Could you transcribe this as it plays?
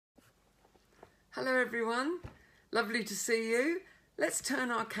Hello everyone, lovely to see you. Let's turn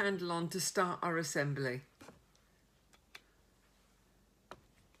our candle on to start our assembly.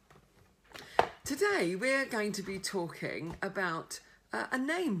 Today we're going to be talking about a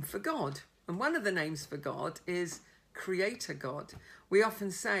name for God, and one of the names for God is Creator God. We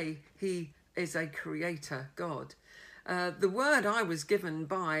often say He is a Creator God. The word I was given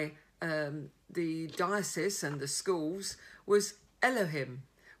by the diocese and the schools was Elohim,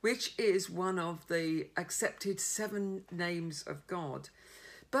 which is one of the accepted 7 names of God.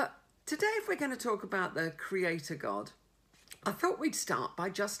 But today, if we're going to talk about the Creator God, I thought we'd start by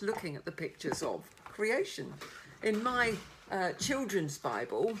just looking at the pictures of creation. In my children's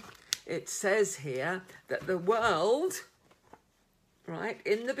Bible, it says here that the world, right,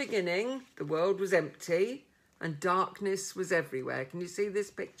 in the beginning, the world was empty and darkness was everywhere. Can you see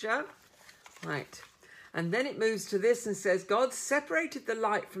this picture? Right. And then it moves to this and says, God separated the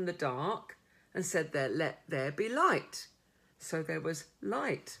light from the dark and said, let there be light. So there was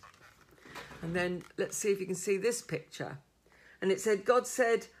light. And then let's see if you can see this picture. And it said, God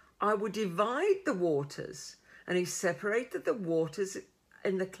said, I will divide the waters. And he separated the waters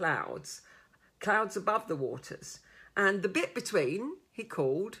in the clouds above the waters. And the bit between, he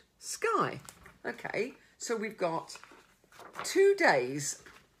called sky. Okay, so we've got 2 days.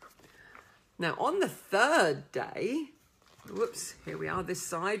 Now, on the 3rd day, whoops, here we are this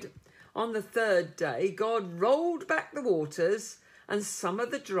side. On the 3rd day, God rolled back the waters and some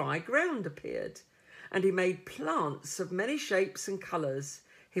of the dry ground appeared. And he made plants of many shapes and colours.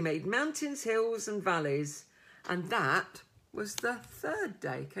 He made mountains, hills and valleys. And that was the 3rd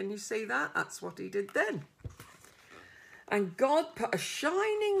day. Can you see that? That's what he did then. And God put a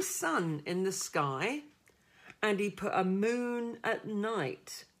shining sun in the sky and he put a moon at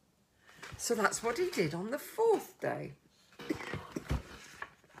night. So that's what he did on the 4th day.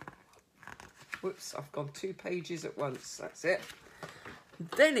 Whoops, I've gone 2 pages at once. That's it.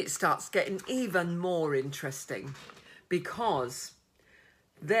 Then it starts getting even more interesting because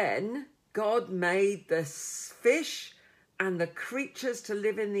then God made the fish and the creatures to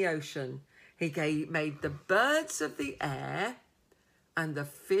live in the ocean. He made the birds of the air and the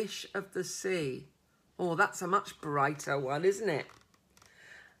fish of the sea. Oh, that's a much brighter one, isn't it?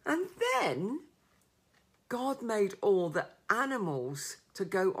 And then God made all the animals to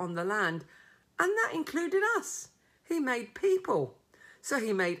go on the land, and that included us. He made people. So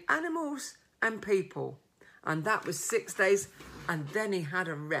he made animals and people, and that was 6 days, and then he had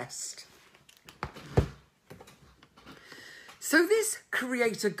a rest. So this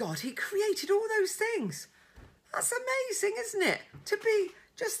Creator God, he created all those things. That's amazing, isn't it?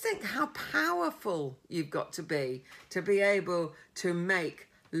 Just think how powerful you've got to be able to make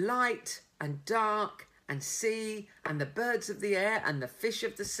light and dark and sea and the birds of the air and the fish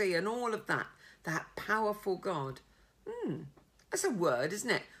of the sea and all of that powerful God. That's a word, isn't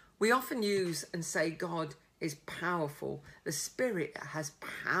it? We often use and say God is powerful. The Spirit has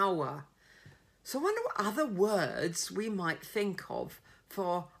power. So I wonder what other words we might think of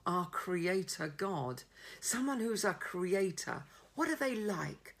for our Creator God. Someone who's a creator. What are they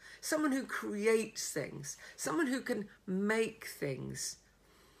like? Someone who creates things. Someone who can make things.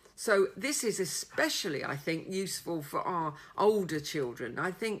 So this is especially, I think, useful for our older children. I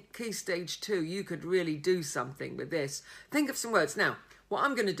think Key Stage 2, you could really do something with this. Think of some words. Now, what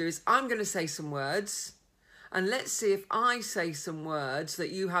I'm going to do is I'm going to say some words. And let's see if I say some words that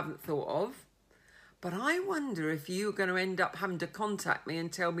you haven't thought of. But I wonder if you're going to end up having to contact me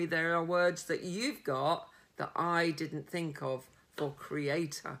and tell me there are words that you've got that I didn't think of for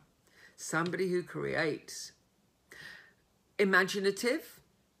creator. Somebody who creates. Imaginative.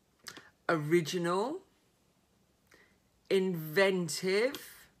 Original,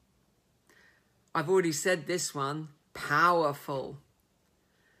 inventive, I've already said this one, powerful,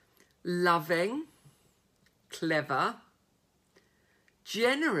 loving, clever,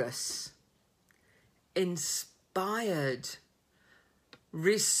 generous, inspired,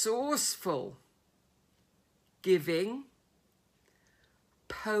 resourceful, giving,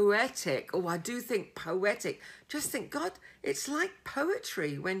 poetic. Oh, I do think poetic. Just think, God, it's like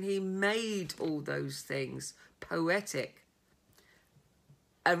poetry when he made all those things. Poetic.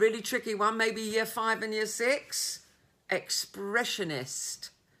 A really tricky one, maybe year 5 and year 6.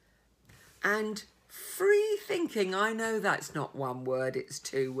 Expressionist. And free thinking. I know that's not one word, it's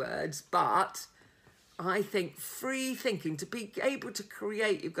 2 words, but I think free thinking, to be able to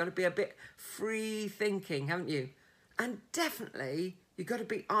create, you've got to be a bit free thinking, haven't you? And definitely you've got to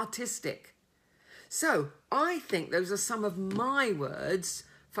be artistic. So I think those are some of my words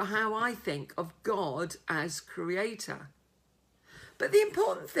for how I think of God as creator. But the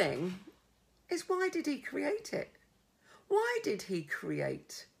important thing is why did he create it? Why did he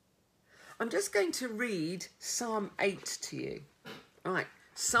create? I'm just going to read Psalm 8 to you. All right,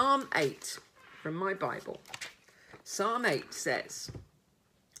 Psalm 8 from my Bible. Psalm 8 says,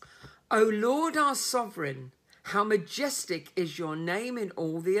 O Lord our sovereign, how majestic is your name in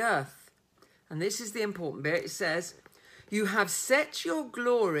all the earth. And this is the important bit. It says, you have set your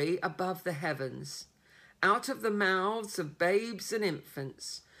glory above the heavens. Out of the mouths of babes and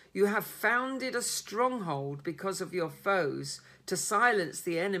infants, you have founded a stronghold because of your foes, to silence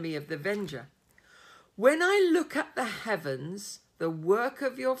the enemy of the avenger. When I look at the heavens, the work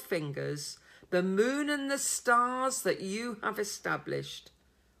of your fingers, the moon and the stars that you have established,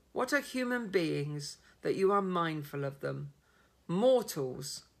 what are human beings that you are mindful of them,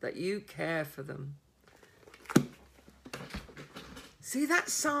 mortals that you care for them? See, that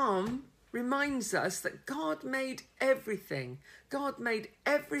psalm reminds us that God made everything. God made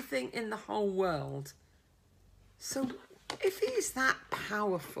everything in the whole world. So if he is that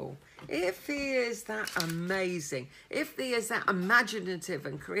powerful, if he is that amazing, if he is that imaginative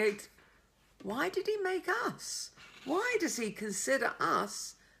and creative, why did he make us? Why does he consider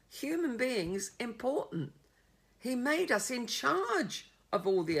us, human beings, important? He made us in charge of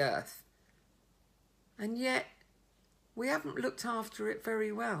all the earth. And yet, we haven't looked after it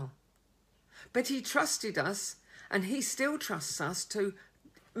very well. But he trusted us, and he still trusts us to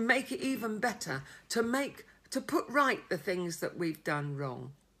make it even better, to put right the things that we've done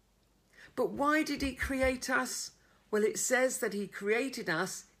wrong. But why did he create us? Well, it says that he created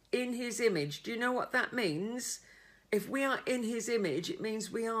us in his image. Do you know what that means? If we are in his image, it means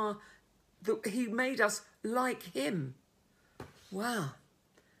he made us like him. Wow.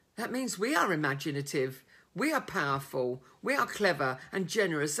 That means we are imaginative. We are powerful. We are clever and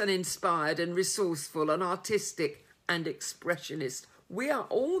generous and inspired and resourceful and artistic and expressionist. We are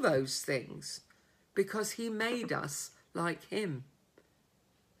all those things because he made us like him.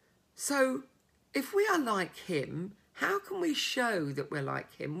 So if we are like him, how can we show that we're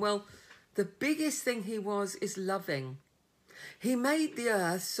like him? Well, the biggest thing he was is loving. He made the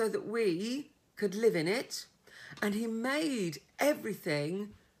earth so that we could live in it, and he made everything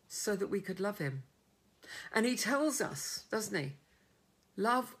so that we could love him. And he tells us, doesn't he?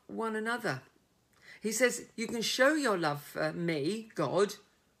 Love one another. He says, you can show your love for me, God.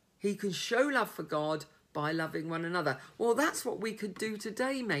 He can show love for God by loving one another. Well, that's what we could do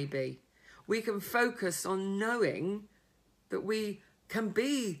today, maybe. We can focus on knowing that we can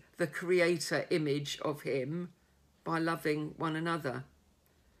be the creator image of him by loving one another.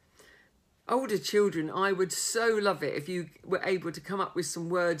 Older children, I would so love it if you were able to come up with some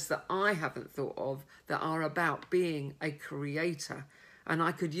words that I haven't thought of that are about being a creator. And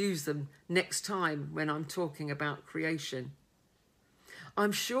I could use them next time when I'm talking about creation.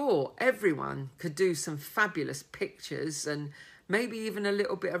 I'm sure everyone could do some fabulous pictures and maybe even a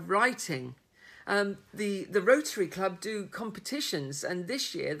little bit of writing. The Rotary Club do competitions, and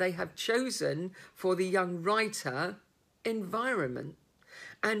this year they have chosen for the young writer, environment,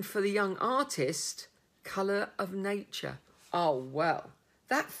 and for the young artist, colour of nature. Oh, well,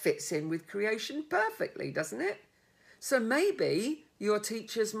 that fits in with creation perfectly, doesn't it? So maybe your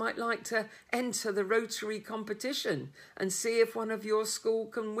teachers might like to enter the Rotary competition and see if one of your school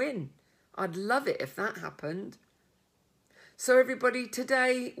can win. I'd love it if that happened. So everybody,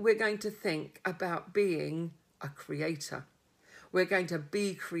 today we're going to think about being a creator. We're going to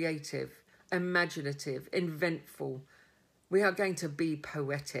be creative, imaginative, inventful. We are going to be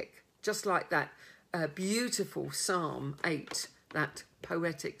poetic, just like that beautiful Psalm 8, that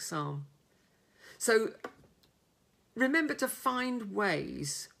poetic psalm. So remember to find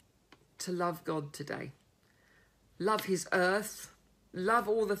ways to love God today. Love his earth. Love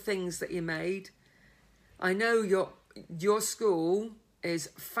all the things that he made. I know your school is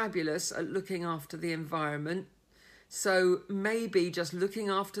fabulous at looking after the environment. So maybe just looking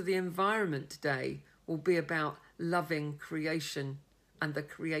after the environment today will be about loving creation and the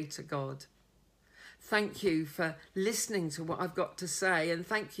creator God. Thank you for listening to what I've got to say, and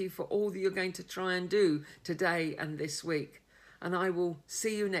thank you for all that you're going to try and do today and this week. And I will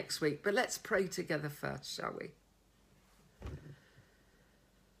see you next week. But let's pray together first, shall we?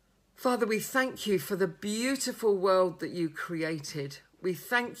 Father, we thank you for the beautiful world that you created. We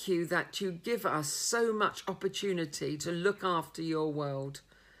thank you that you give us so much opportunity to look after your world.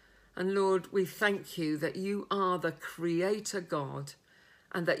 And Lord, we thank you that you are the creator God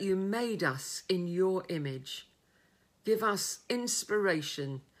and that you made us in your image. Give us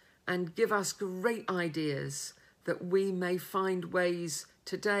inspiration and give us great ideas that we may find ways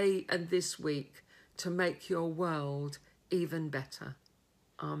today and this week to make your world even better.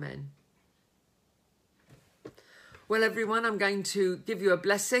 Amen. Well, everyone, I'm going to give you a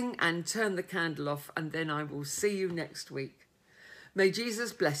blessing and turn the candle off, and then I will see you next week. May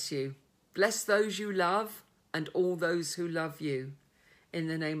Jesus bless you. Bless those you love and all those who love you. In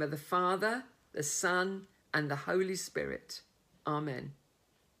the name of the Father, the Son, and the Holy Spirit. Amen.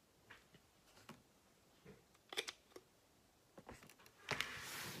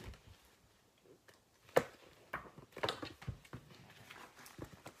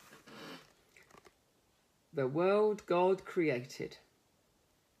 The world God created.